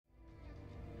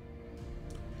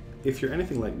If you're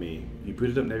anything like me, you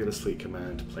booted up Nebulous Fleet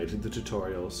Command, played through the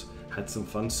tutorials, had some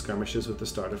fun skirmishes with the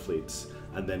starter fleets,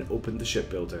 and then opened the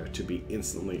shipbuilder to be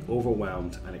instantly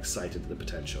overwhelmed and excited at the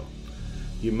potential.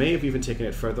 You may have even taken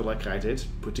it further like I did,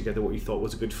 put together what you thought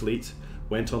was a good fleet,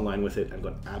 went online with it and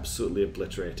got absolutely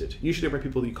obliterated, usually by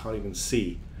people that you can't even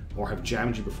see, or have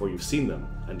jammed you before you've seen them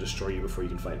and destroy you before you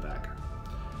can fight back.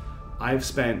 I've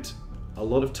spent a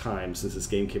lot of time since this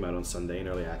game came out on Sunday in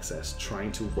early access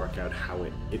trying to work out how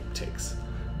it ticks.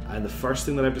 And the first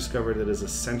thing that I've discovered that is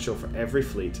essential for every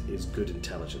fleet is good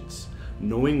intelligence.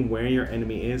 Knowing where your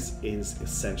enemy is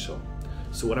essential.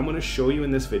 So what I'm going to show you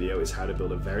in this video is how to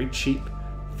build a very cheap,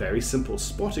 very simple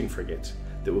spotting frigate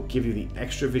that will give you the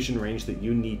extra vision range that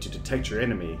you need to detect your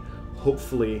enemy,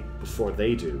 hopefully before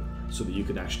they do, so that you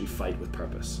can actually fight with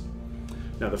purpose.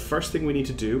 Now the first thing we need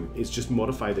to do is just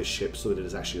modify this ship so that it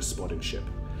is actually a spotting ship.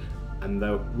 And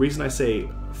the reason I say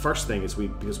first thing is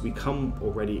because we come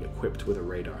already equipped with a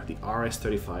radar, the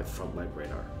RS-35 frontline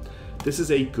radar. This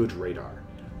is a good radar.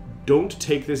 Don't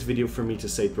take this video from me to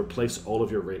say replace all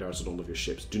of your radars on all of your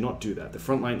ships. Do not do that. The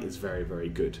frontline is very, very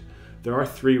good. There are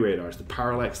three radars, the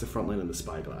Parallax, the frontline, and the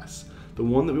Spyglass. The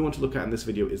one that we want to look at in this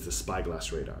video is the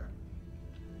Spyglass radar.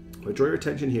 If I draw your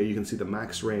attention here, you can see the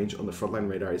max range on the frontline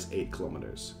radar is 8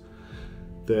 kilometers.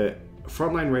 The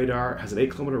frontline radar has an 8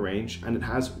 kilometer range and it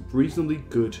has reasonably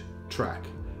good track.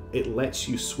 It lets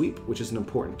you sweep, which is an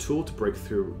important tool to break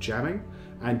through jamming,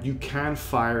 and you can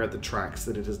fire at the tracks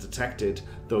that it has detected,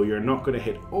 though you're not going to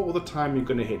hit all the time, you're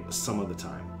going to hit some of the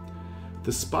time.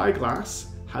 The Spyglass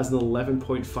has an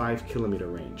 11.5 kilometer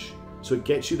range, so it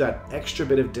gets you that extra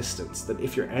bit of distance that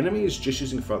if your enemy is just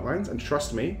using frontlines, and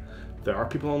trust me, there are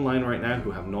people online right now who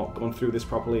have not gone through this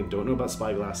properly and don't know about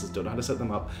spyglasses, don't know how to set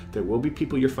them up. There will be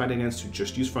people you're fighting against who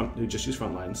just use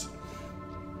front lines.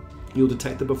 You'll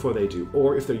detect them before they do,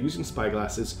 or if they're using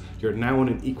spyglasses, you're now on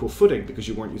an equal footing because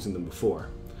you weren't using them before.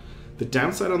 The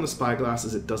downside on the spyglass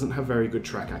is it doesn't have very good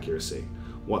track accuracy.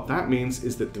 What that means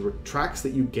is that the tracks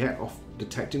that you get off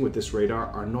detecting with this radar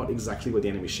are not exactly where the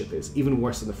enemy ship is, even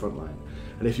worse than the front line.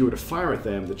 And if you were to fire at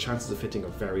them, the chances of hitting are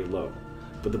very low.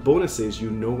 But the bonus is you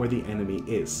know where the enemy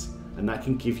is, and that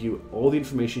can give you all the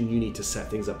information you need to set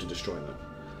things up to destroy them.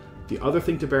 The other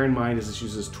thing to bear in mind is this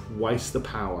uses twice the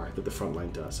power that the front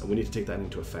line does, and we need to take that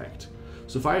into effect.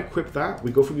 So if I equip that, we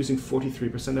go from using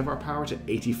 43% of our power to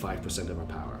 85% of our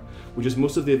power, which is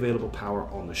most of the available power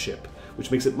on the ship, which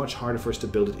makes it much harder for us to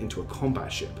build it into a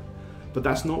combat ship. But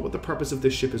that's not what the purpose of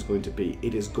this ship is going to be.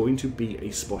 It is going to be a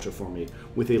spotter for me,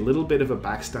 with a little bit of a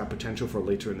backstab potential for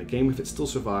later in the game if it still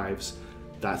survives.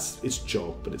 That's its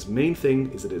job, but its main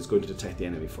thing is that it's going to detect the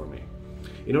enemy for me.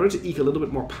 In order to eke a little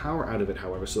bit more power out of it,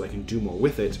 however, so I can do more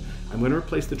with it, I'm going to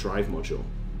replace the drive module.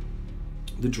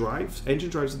 The engine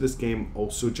drives of this game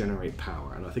also generate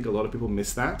power, and I think a lot of people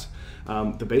miss that.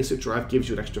 The basic drive gives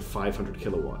you an extra 500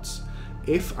 kilowatts.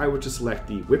 If I were to select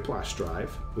the Whiplash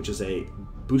drive, which is a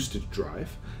boosted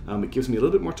drive, it gives me a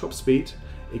little bit more top speed,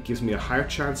 it gives me a higher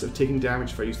chance of taking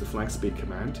damage if I use the flank speed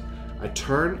command, I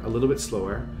turn a little bit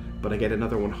slower, but I get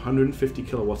another 150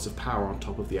 kilowatts of power on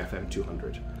top of the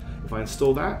FM200. If I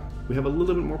install that, we have a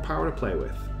little bit more power to play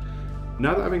with.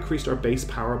 Now that I've increased our base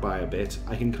power by a bit,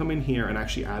 I can come in here and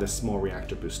actually add a small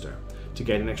reactor booster to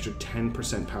get an extra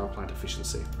 10% power plant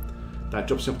efficiency. That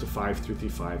drops me up to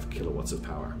 5335 kilowatts of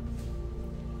power.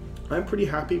 I'm pretty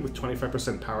happy with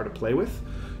 25% power to play with.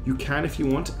 You can, if you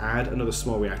want, add another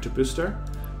small reactor booster,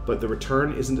 but the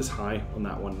return isn't as high on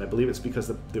that one, and I believe it's because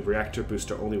the reactor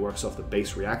booster only works off the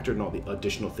base reactor, not the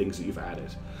additional things that you've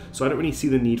added. So I don't really see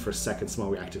the need for a second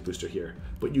small reactor booster here,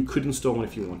 but you could install one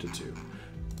if you wanted to.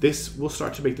 This will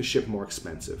start to make the ship more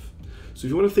expensive. So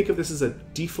if you want to think of this as a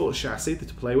default chassis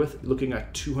to play with, looking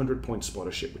at 200 point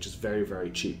spotter ship, which is very, very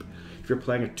cheap. If you're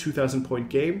playing a 2,000 point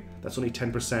game, that's only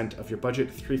 10% of your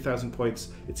budget. 3,000 points,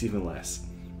 it's even less.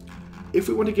 If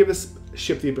we want to give this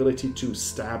ship the ability to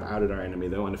stab out at our enemy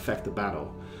though and affect the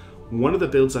battle, one of the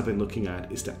builds I've been looking at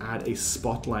is to add a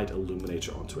spotlight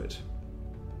illuminator onto it.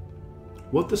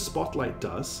 What the spotlight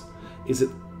does is it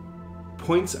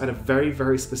points at a very,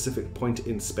 very specific point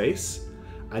in space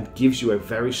and gives you a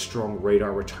very strong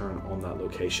radar return on that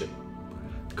location.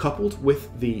 Coupled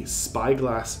with the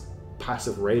Spyglass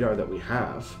passive radar that we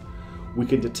have, we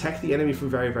can detect the enemy from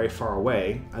very, very far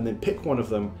away and then pick one of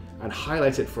them and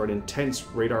highlight it for an intense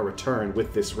radar return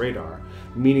with this radar,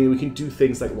 meaning we can do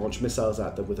things like launch missiles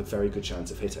at them with a very good chance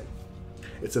of hitting.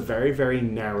 It's a very, very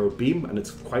narrow beam and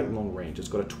it's quite long range. It's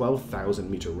got a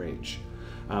 12,000 meter range,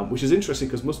 which is interesting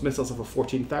because most missiles have a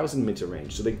 14,000 meter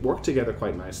range, so they work together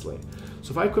quite nicely.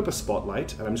 So if I equip a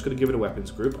spotlight, and I'm just going to give it a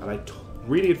weapons group, and I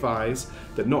really advise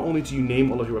that not only do you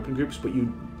name all of your weapon groups, but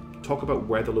you talk about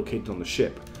where they're located on the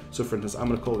ship. So for instance, I'm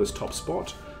going to call this top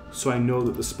spot, so I know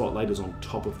that the spotlight is on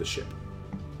top of the ship.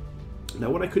 Now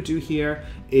what I could do here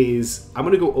is, I'm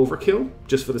going to go overkill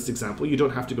just for this example. You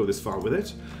don't have to go this far with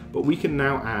it, but we can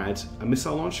now add a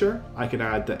missile launcher. I could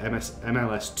add the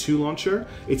MLS-2 launcher.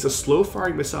 It's a slow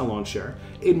firing missile launcher.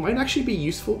 It might actually be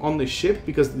useful on this ship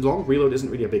because the long reload isn't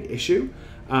really a big issue,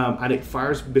 and it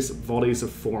fires volleys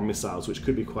of 4 missiles, which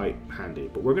could be quite handy.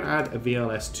 But we're going to add a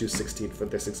VLS-216 for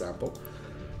this example.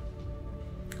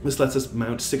 This lets us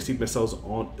mount 60 missiles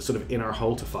on sort of in our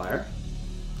hull to fire.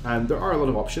 And there are a lot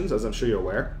of options, as I'm sure you're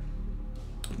aware.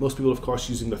 Most people, of course,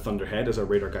 using the Thunderhead as our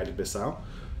radar-guided missile.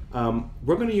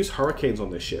 We're going to use Hurricanes on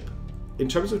this ship. In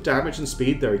terms of damage and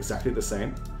speed, they're exactly the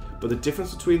same. But the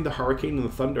difference between the Hurricane and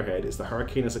the Thunderhead is the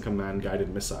Hurricane is a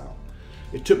command-guided missile.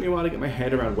 It took me a while to get my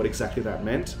head around what exactly that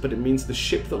meant, but it means the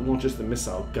ship that launches the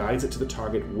missile guides it to the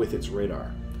target with its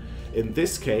radar. In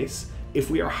this case, if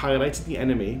we are highlighting the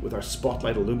enemy with our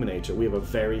spotlight illuminator, we have a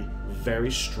very, very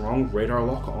strong radar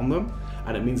lock on them,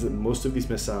 and it means that most of these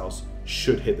missiles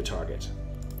should hit the target.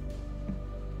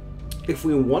 If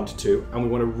we want to, and we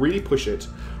want to really push it,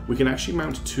 we can actually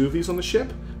mount 2 of these on the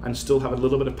ship and still have a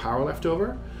little bit of power left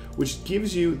over, which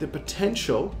gives you the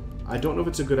potential, I don't know if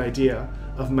it's a good idea,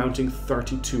 of mounting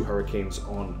 32 Hurricanes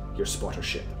on your spotter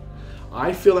ship.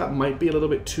 I feel that might be a little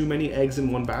bit too many eggs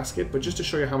in one basket, but just to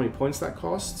show you how many points that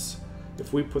costs,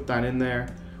 if we put that in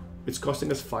there, it's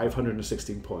costing us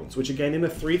 516 points, which again, in a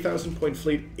 3,000 point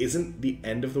fleet isn't the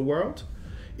end of the world.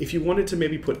 If you wanted to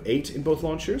maybe put 8 in both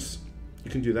launchers, you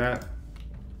can do that.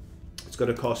 It's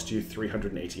going to cost you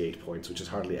 388 points, which is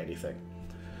hardly anything.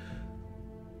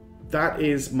 That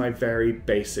is my very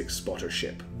basic spotter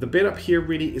ship. The bit up here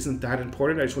really isn't that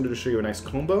important. I just wanted to show you a nice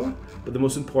combo, but the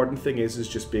most important thing is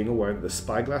just being aware that the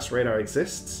spyglass radar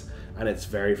exists, and it's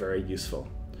very, very useful.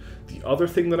 The other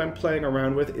thing that I'm playing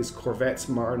around with is corvettes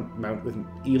mount with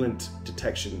ELINT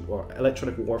detection, or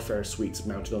electronic warfare suites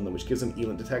mounted on them, which gives them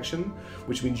ELINT detection,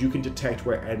 which means you can detect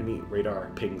where enemy radar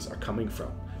pings are coming from,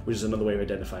 which is another way of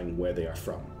identifying where they are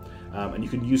from. And you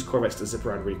can use corvettes to zip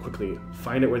around really quickly,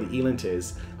 find out where the ELINT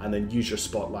is, and then use your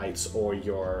spotlights or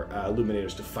your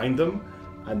illuminators to find them,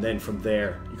 and then from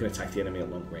there you can attack the enemy at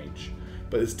long range.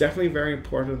 But it's definitely very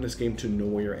important in this game to know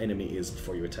where your enemy is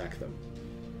before you attack them.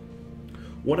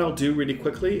 What I'll do really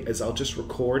quickly is I'll just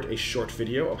record a short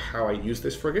video of how I use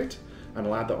this frigate, and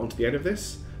I'll add that onto the end of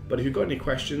this. But if you've got any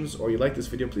questions or you like this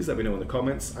video, please let me know in the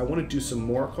comments. I want to do some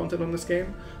more content on this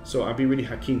game, so I'd be really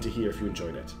keen to hear if you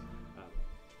enjoyed it.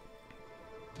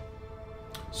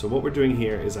 So what we're doing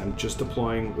here is I'm just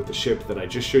deploying with the ship that I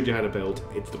just showed you how to build.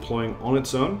 It's deploying on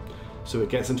its own, so it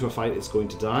gets into a fight, it's going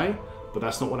to die. But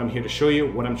that's not what I'm here to show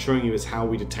you. What I'm showing you is how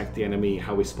we detect the enemy,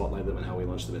 how we spotlight them, and how we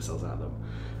launch the missiles at them.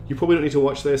 You probably don't need to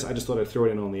watch this, I just thought I'd throw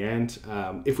it in on the end.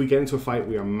 If we get into a fight,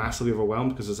 we are massively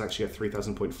overwhelmed because there's actually a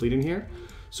 3,000 point fleet in here.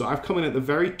 So I've come in at the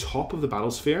very top of the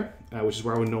battle sphere, which is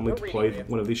where I would normally deploy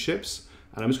one of these ships.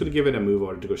 And I'm just going to give it a move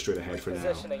order to go straight ahead for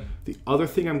now. The other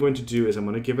thing I'm going to do is I'm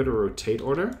going to give it a rotate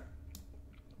order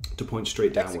to point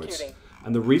straight downwards.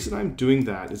 And the reason I'm doing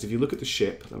that is if you look at the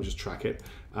ship, let me just track it,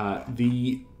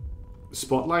 the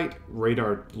spotlight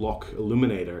radar lock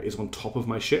illuminator is on top of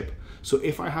my ship. So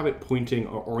if I have it pointing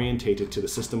or orientated to the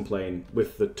system plane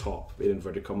with the top, in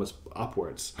inverted commas,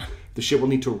 upwards, the ship will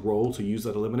need to roll to use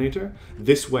that illuminator.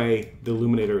 This way, the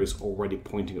illuminator is already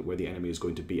pointing at where the enemy is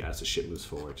going to be as the ship moves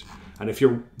forward. And if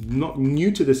you're not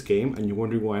new to this game and you're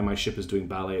wondering why my ship is doing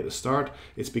ballet at the start,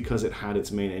 it's because it had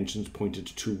its main engines pointed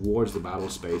towards the battle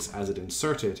space as it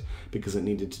inserted, because it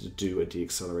needed to do a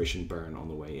deacceleration burn on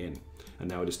the way in. And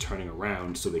now it is turning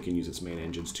around so they can use its main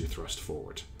engines to thrust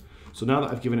forward. So now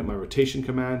that I've given it my rotation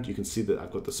command, you can see that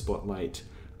I've got the spotlight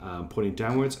pointing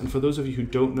downwards. And for those of you who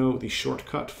don't know, the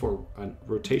shortcut for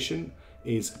rotation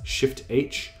is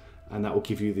Shift-H, and that will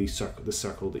give you the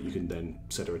circle that you can then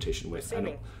set a rotation with.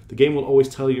 And the game will always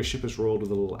tell you your ship is rolled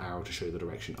with a little arrow to show you the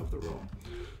direction of the roll.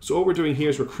 So what we're doing here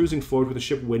is we're cruising forward with the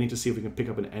ship, waiting to see if we can pick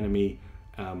up an enemy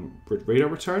radar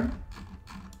return.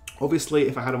 Obviously,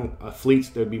 if I had a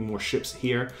fleet, there'd be more ships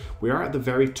here. We are at the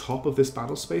very top of this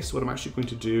battle space, so what I'm actually going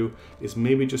to do is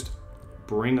maybe just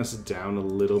bring us down a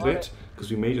little bit,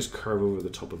 because we may just curve over the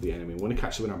top of the enemy. We want to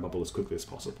catch them in our bubble as quickly as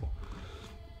possible.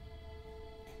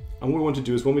 And what we want to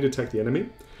do is when we detect the enemy,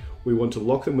 we want to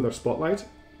lock them with our spotlight.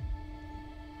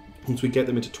 Once we get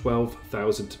them into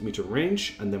 12,000 meter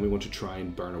range, and then we want to try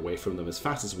and burn away from them as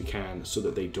fast as we can so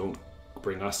that they don't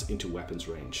bring us into weapons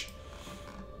range.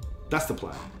 That's the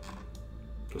plan.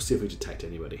 We'll see if we detect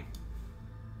anybody.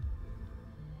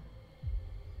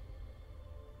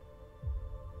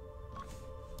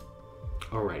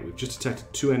 Alright, we've just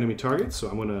detected 2 enemy targets, so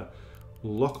I'm going to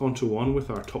lock onto one with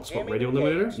our top spot radio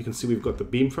illuminator. You can see we've got the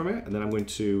beam from it, and then I'm going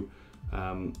to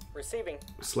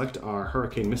select our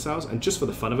Hurricane missiles, and just for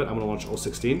the fun of it, I'm going to launch all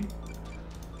 16.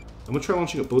 I'm going to try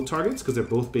launching at both targets because they're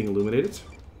both being illuminated.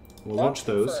 We'll launch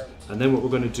those, and then what we're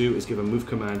going to do is give a move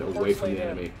command away from the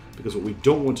enemy, because what we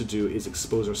don't want to do is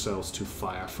expose ourselves to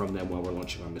fire from them while we're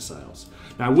launching our missiles.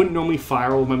 Now, I wouldn't normally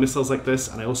fire all of my missiles like this,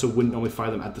 and I also wouldn't normally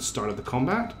fire them at the start of the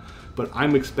combat, but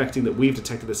I'm expecting that we've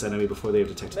detected this enemy before they have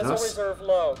detected us.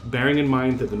 Bearing in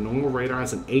mind that the normal radar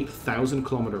has an 8,000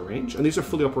 kilometer range, and these are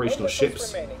fully operational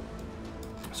ships.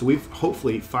 So we've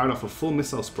hopefully fired off a full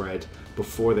missile spread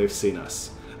before they've seen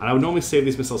us. And I would normally save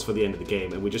these missiles for the end of the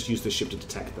game, and we just use the ship to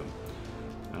detect them.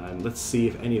 And let's see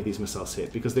if any of these missiles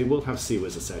hit, because they will have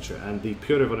Sea-Wiz, etc. And the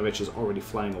Pyotr Ivanovich is already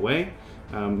flying away,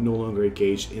 no longer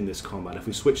engaged in this combat. If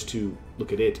we switch to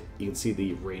look at it, you can see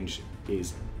the range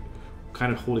is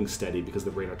kind of holding steady because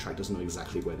the radar track doesn't know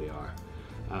exactly where they are.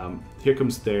 Here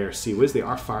comes their Sea-Wiz. They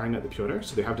are firing at the Pyotr,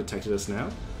 so they have detected us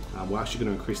now. We're actually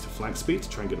going to increase the flank speed to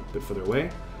try and get a bit further away.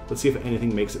 Let's see if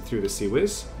anything makes it through the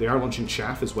Sea-Wiz. They are launching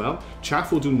chaff as well.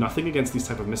 Chaff will do nothing against these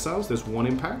type of missiles. There's one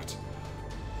impact.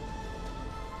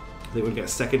 They would get a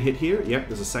second hit here. Yep,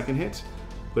 there's a second hit.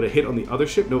 But a hit on the other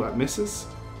ship. No, that misses.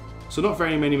 So not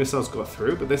very many missiles got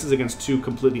through, but this is against two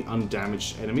completely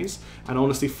undamaged enemies. And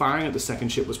honestly, firing at the second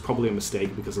ship was probably a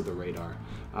mistake because of the radar.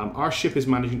 Our ship is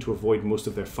managing to avoid most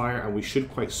of their fire, and we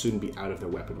should quite soon be out of their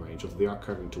weapon range, although they are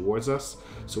curving towards us,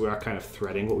 so we are kind of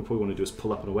threading. What we probably want to do is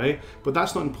pull up and away, but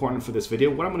that's not important for this video.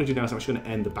 What I'm going to do now is I'm actually going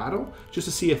to end the battle, just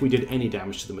to see if we did any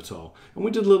damage to them at all. And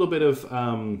we did a little bit of,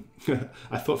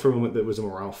 I thought for a moment there was a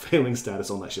morale failing status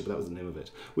on that ship, but that was the name of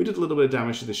it. We did a little bit of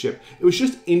damage to the ship. It was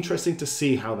just interesting to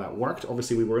see how that worked.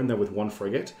 Obviously, we were in there with one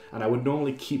frigate, and I would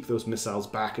normally keep those missiles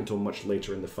back until much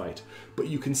later in the fight. But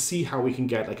you can see how we can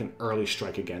get like an early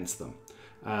strike against them.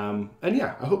 And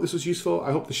yeah, I hope this was useful.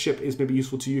 I hope the ship is maybe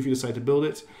useful to you if you decide to build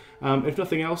it. If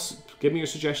nothing else, give me your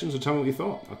suggestions or tell me what you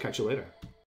thought. I'll catch you later.